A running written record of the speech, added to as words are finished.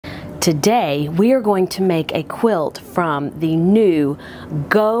Today we are going to make a quilt from the new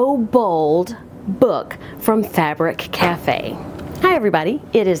Go Bold book from Fabric Cafe. Hi everybody,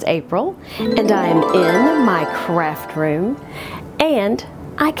 it is April and I am in my craft room and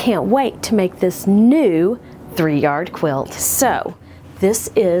I can't wait to make this new 3-yard quilt. So this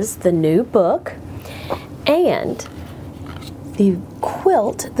is the new book and the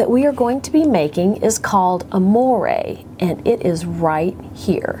quilt that we are going to be making is called Amore and it is right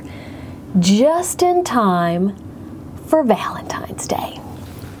here. Just in time for Valentine's Day.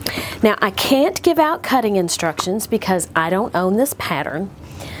 Now I can't give out cutting instructions because I don't own this pattern.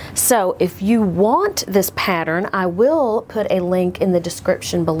 So if you want this pattern, I will put a link in the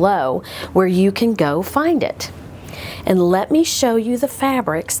description below where you can go find it. And let me show you the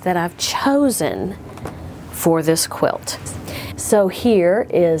fabrics that I've chosen for this quilt. So here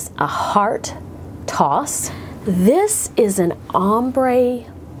is a heart toss. This is an ombre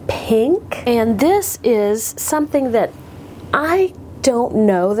pink, and this is something that I don't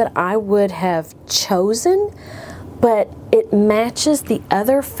know that I would have chosen, but it matches the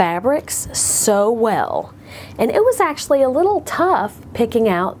other fabrics so well. And it was actually a little tough picking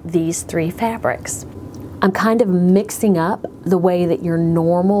out these 3 fabrics. I'm kind of mixing up the way that your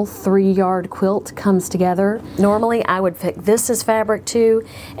normal 3-yard quilt comes together. Normally I would pick this as fabric 2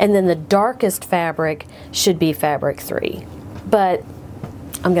 and then the darkest fabric should be fabric 3. But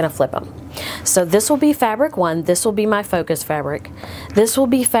I'm gonna flip them. So this will be fabric 1, this will be my focus fabric. This will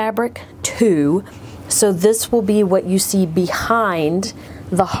be fabric 2, so this will be what you see behind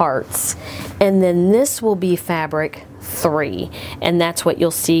the hearts. And then this will be fabric 3, and that's what you'll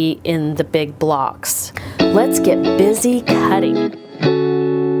see in the big blocks. Let's get busy cutting.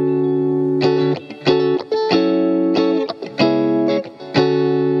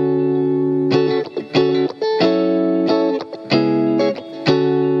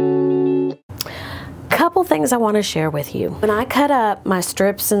 Couple things I want to share with you. When I cut up my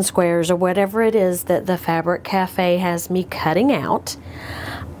strips and squares or whatever it is that the Fabric Cafe has me cutting out,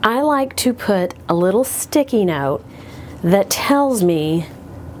 I like to put a little sticky note that tells me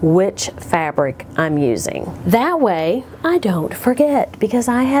which fabric I'm using. That way I don't forget, because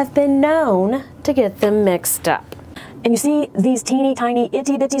I have been known to get them mixed up. And you see these teeny tiny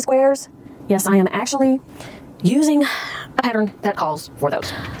itty bitty squares? Yes, I am actually using a pattern that calls for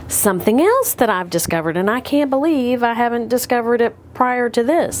those. Something else that I've discovered, and I can't believe I haven't discovered it prior to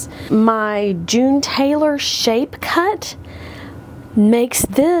this. My June Taylor shape cut makes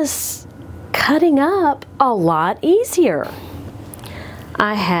this cutting up a lot easier.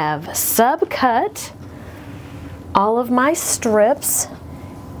 I have subcut all of my strips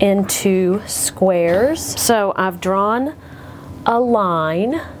into squares. So I've drawn a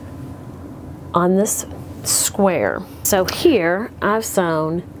line on this square. So here I've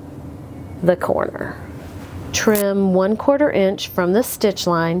sewn the corner. Trim 1/4 inch from the stitch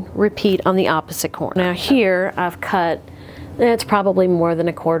line, repeat on the opposite corner. Now here I've cut, it's probably more than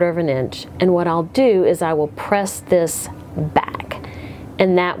 1/4 inch, and what I'll do is I will press this back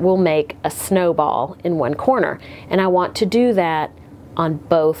and that will make a snowball in one corner, and I want to do that on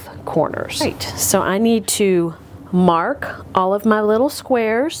both corners. Right. So I need to mark all of my little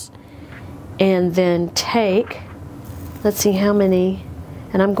squares and then take, let's see how many,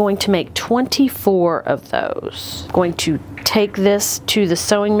 and I'm going to make 24 of those. I'm going to take this to the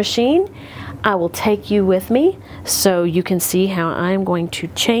sewing machine. I will take you with me so you can see how I'm going to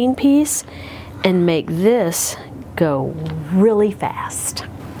chain piece and make this go really fast.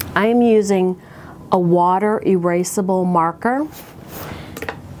 I am using a water erasable marker.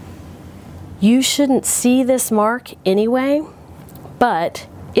 You shouldn't see this mark anyway, but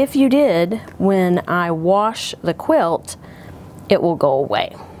if you did, when I wash the quilt, it will go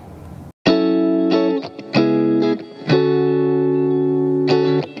away.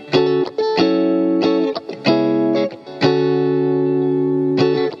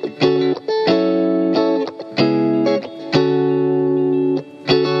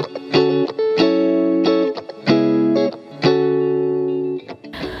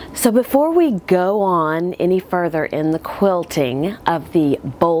 So before we go on any further in the quilting of the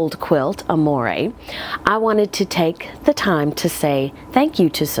Bold Quilt Amore, I wanted to take the time to say thank you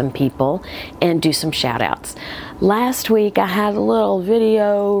to some people and do some shout outs. Last week I had a little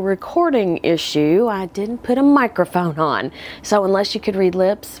video recording issue. I didn't put a microphone on, so unless you could read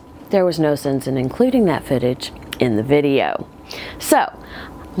lips, there was no sense in including that footage in the video. So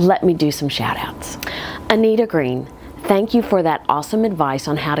let me do some shout outs. Anita Green, thank you for that awesome advice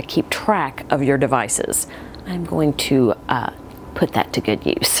on how to keep track of your devices. I'm going to put that to good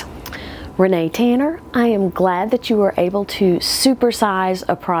use. Renee Tanner, I am glad that you were able to supersize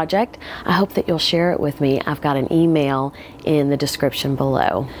a project. I hope that you'll share it with me. I've got an email in the description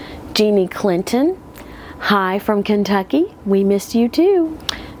below. Jeannie Clinton, hi from Kentucky. We missed you too.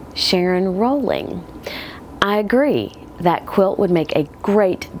 Sharon Rowling, I agree. That quilt would make a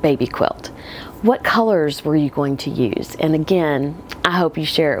great baby quilt. What colors were you going to use? And again, I hope you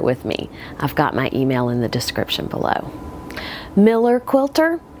share it with me. I've got my email in the description below. Miller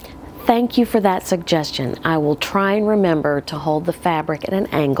Quilter, thank you for that suggestion. I will try and remember to hold the fabric at an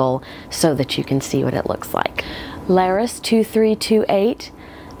angle so that you can see what it looks like. Laris2328,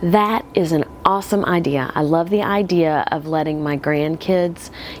 that is an awesome idea. I love the idea of letting my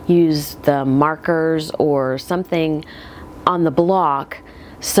grandkids use the markers or something on the block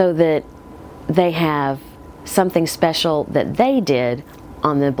so that they have something special that they did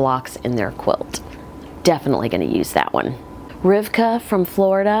on the blocks in their quilt. Definitely going to use that one. Rivka from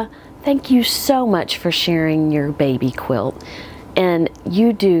Florida, thank you so much for sharing your baby quilt. And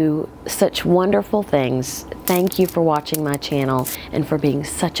you do such wonderful things. Thank you for watching my channel and for being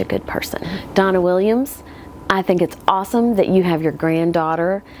such a good person. Donna Williams, I think it's awesome that you have your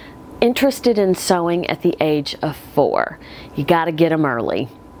granddaughter interested in sewing at the age of 4. You got to get them early.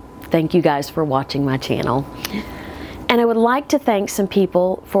 Thank you guys for watching my channel. And I would like to thank some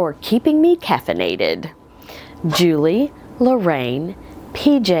people for keeping me caffeinated. Julie, Lorraine,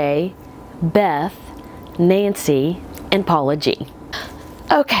 PJ, Beth, Nancy, and Paula G.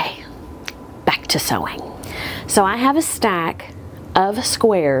 Okay, back to sewing. So I have a stack of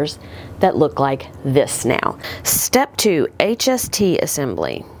squares that look like this now. Step 2, HST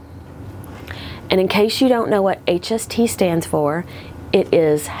assembly. And in case you don't know what HST stands for, it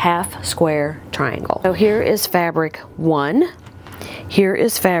is half square triangle. So here is fabric 1, here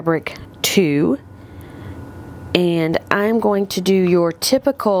is fabric 2, and I'm going to do your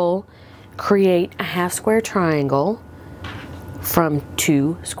typical create a half square triangle from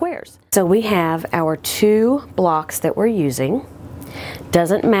 2 squares. So we have our 2 blocks that we're using.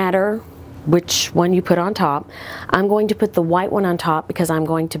 Doesn't matter which one you put on top. I'm going to put the white one on top because I'm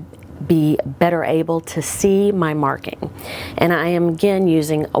going to be better able to see my marking. And I am again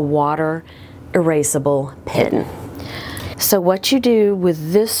using a water erasable pen. So what you do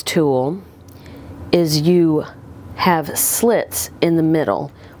with this tool is you have slits in the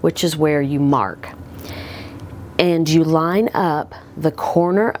middle, which is where you mark. And you line up the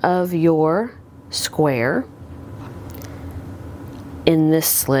corner of your square in this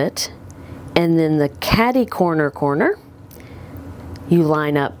slit, and then the catty corner you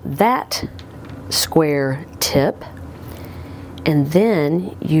line up that square tip, and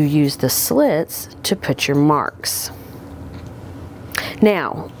then you use the slits to put your marks.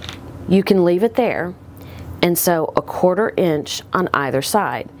 Now, you can leave it there and sew a 1/4 inch on either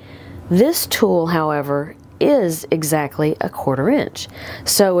side. This tool, however, is exactly a 1/4 inch.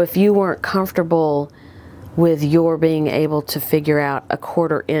 So if you weren't comfortable with your being able to figure out a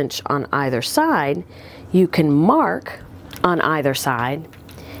 1/4 inch on either side, you can mark on either side,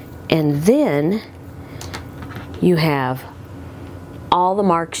 and then you have all the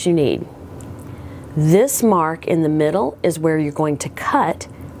marks you need. This mark in the middle is where you're going to cut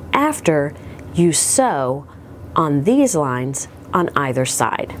after you sew on these lines on either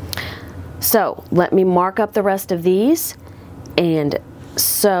side. So let me mark up the rest of these and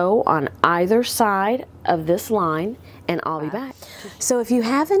sew on either side of this line, and I'll be back. So if you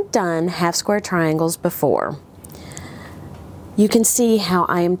haven't done half square triangles before, you can see how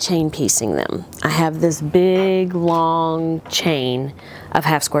I am chain piecing them. I have this big long chain of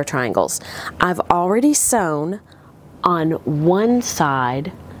half square triangles. I've already sewn on one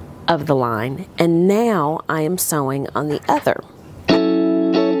side of the line, and now I am sewing on the other.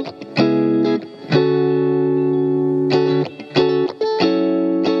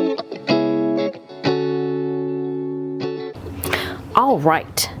 All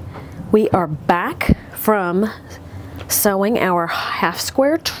right, we are back from sewing our half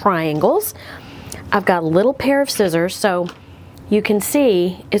square triangles. I've got a little pair of scissors, so you can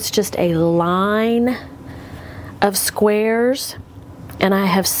see it's just a line of squares, and I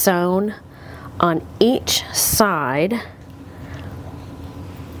have sewn on each side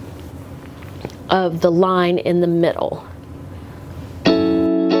of the line in the middle.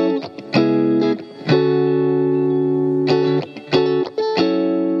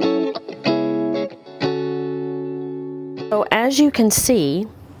 So as you can see,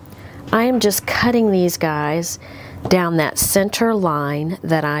 I am just cutting these guys down that center line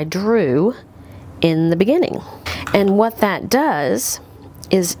that I drew in the beginning. And what that does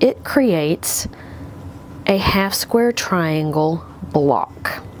is it creates a half square triangle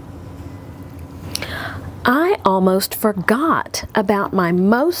block. I almost forgot about my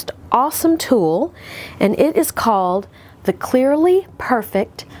most awesome tool, and it is called the Clearly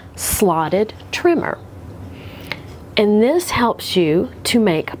Perfect Slotted Trimmer. And this helps you to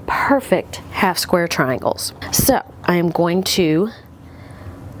make perfect half square triangles. So I am going to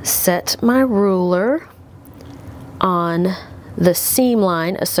set my ruler on the seam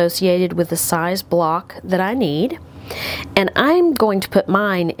line associated with the size block that I need, and I'm going to put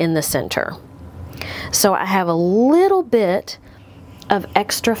mine in the center. So I have a little bit of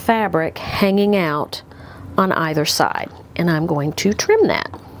extra fabric hanging out on either side, and I'm going to trim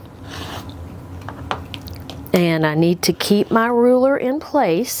that. And I need to keep my ruler in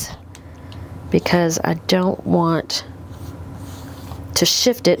place because I don't want to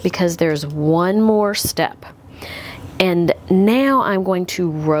shift it, because there's one more step. And now I'm going to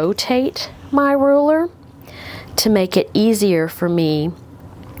rotate my ruler to make it easier for me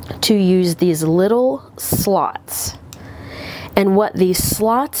to use these little slots. And what these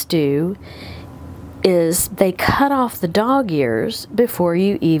slots do is they cut off the dog ears before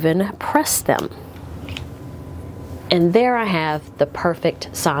you even press them. And there I have the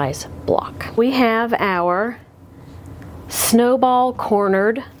perfect size block. We have our snowball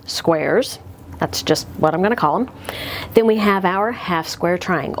cornered squares. That's just what I'm going to call them. Then we have our half square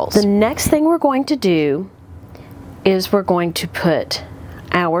triangles. The next thing we're going to do is we're going to put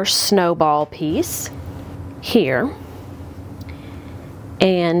our snowball piece here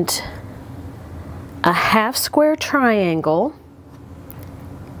and a half square triangle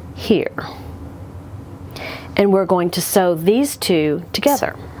here. And we're going to sew these two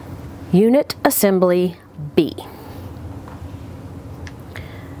together. Unit Assembly B.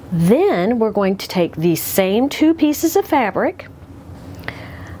 Then we're going to take these same two pieces of fabric,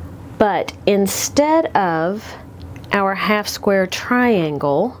 but instead of our half square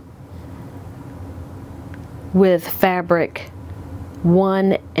triangle with fabric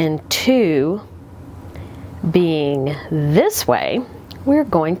 1 and 2 being this way, we're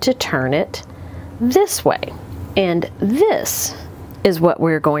going to turn it this way. And this is what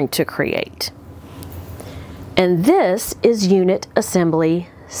we're going to create. And this is Unit Assembly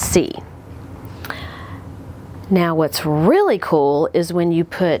C. Now what's really cool is when you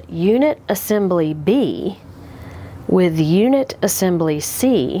put Unit Assembly B with Unit Assembly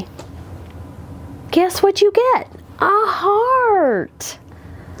C, guess what you get? A heart!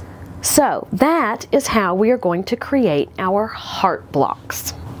 So that is how we are going to create our heart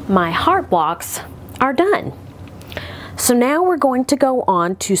blocks. My heart blocks are done. So now we're going to go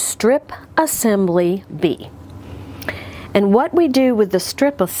on to Strip Assembly B. And what we do with the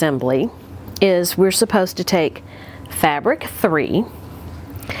strip assembly is we're supposed to take fabric 3,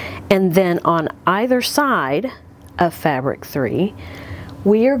 and then on either side of fabric 3,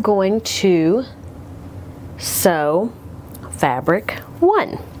 we are going to sew fabric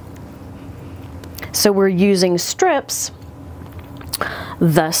 1. So we're using strips,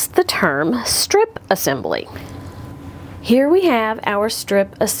 thus the term strip assembly. Here we have our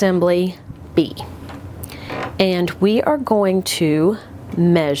strip assembly B. And we are going to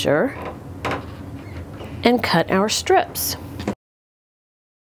measure and cut our strips.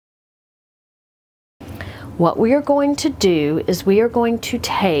 What we are going to do is we are going to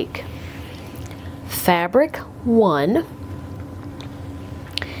take fabric 1,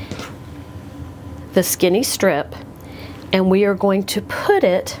 the skinny strip, and we are going to put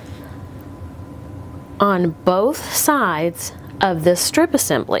it on both sides of this strip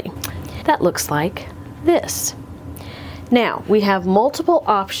assembly. That looks like this. Now, we have multiple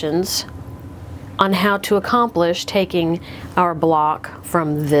options on how to accomplish taking our block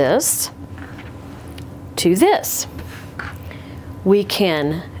from this to this. We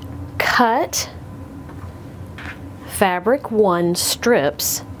can cut fabric 1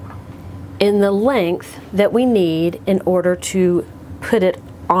 strips in the length that we need in order to put it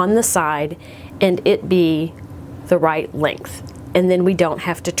on the side and it be the right length, and then we don't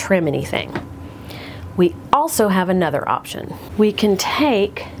have to trim anything. We also have another option. We can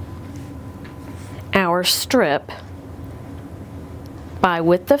take our strip by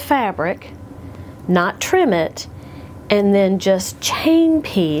width of fabric, not trim it, and then just chain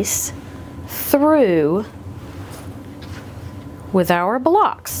piece through with our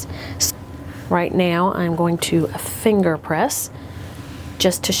blocks. Right now I'm going to finger press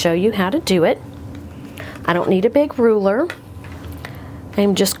just to show you how to do it. I don't need a big ruler.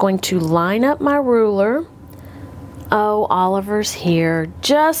 I'm just going to line up my ruler. Oh, Oliver's here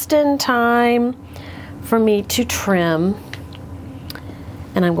just in time for me to trim.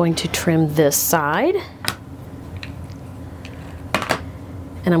 And I'm going to trim this side.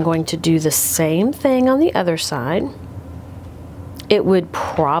 And And I'm going to do the same thing on the other side. It would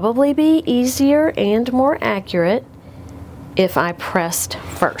probably be easier and more accurate if I pressed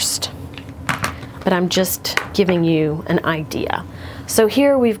first, but I'm just giving you an idea. So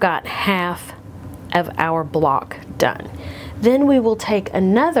here we've got half of our block done. Then we will take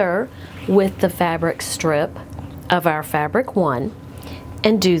another with the fabric strip of our fabric 1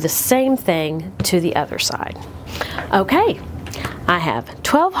 and do the same thing to the other side. Okay, I have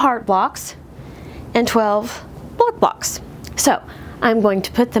 12 heart blocks and 12 block blocks. So I'm going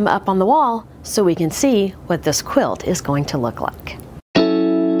to put them up on the wall so we can see what this quilt is going to look like.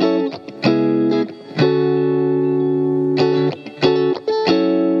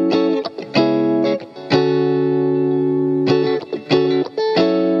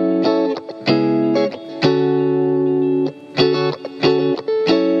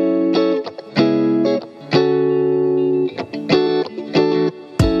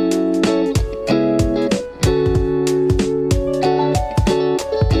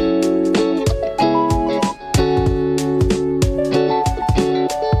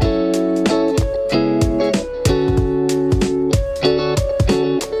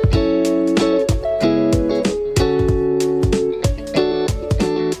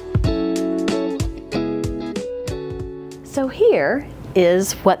 So here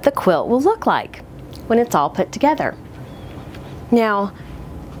is what the quilt will look like when it's all put together. Now,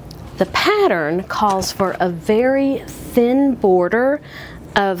 the pattern calls for a very thin border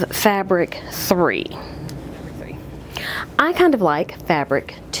of fabric 3. I kind of like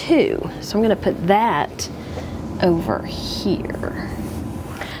fabric 2, so I'm going to put that over here.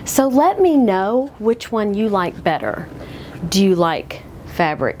 So let me know which one you like better. Do you like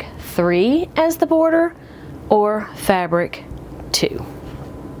fabric 3 as the border, or fabric 2,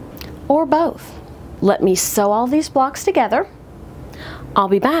 or both? Let me sew all these blocks together. I'll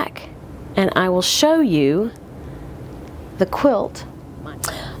be back and I will show you the quilt.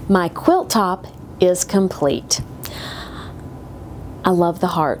 My quilt top is complete. I love the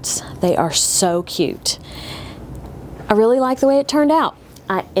hearts. They are so cute. I really like the way it turned out.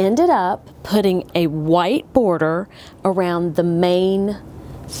 I ended up putting a white border around the main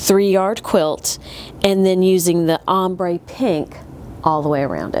 3-yard quilt and then using the ombre pink all the way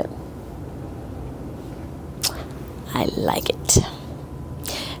around it. I like it.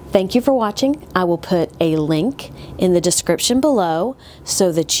 Thank you for watching. I will put a link in the description below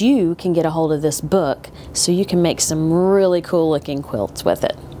so that you can get a hold of this book so you can make some really cool looking quilts with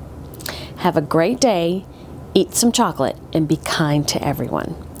it. Have a great day, eat some chocolate, and be kind to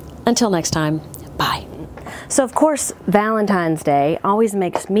everyone. Until next time, bye. So of course, Valentine's Day always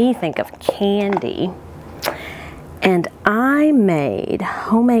makes me think of candy. And I made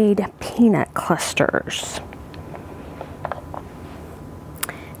homemade peanut clusters.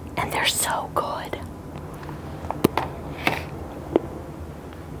 And they're so good.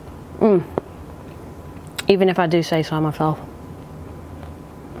 Even if I do say so myself.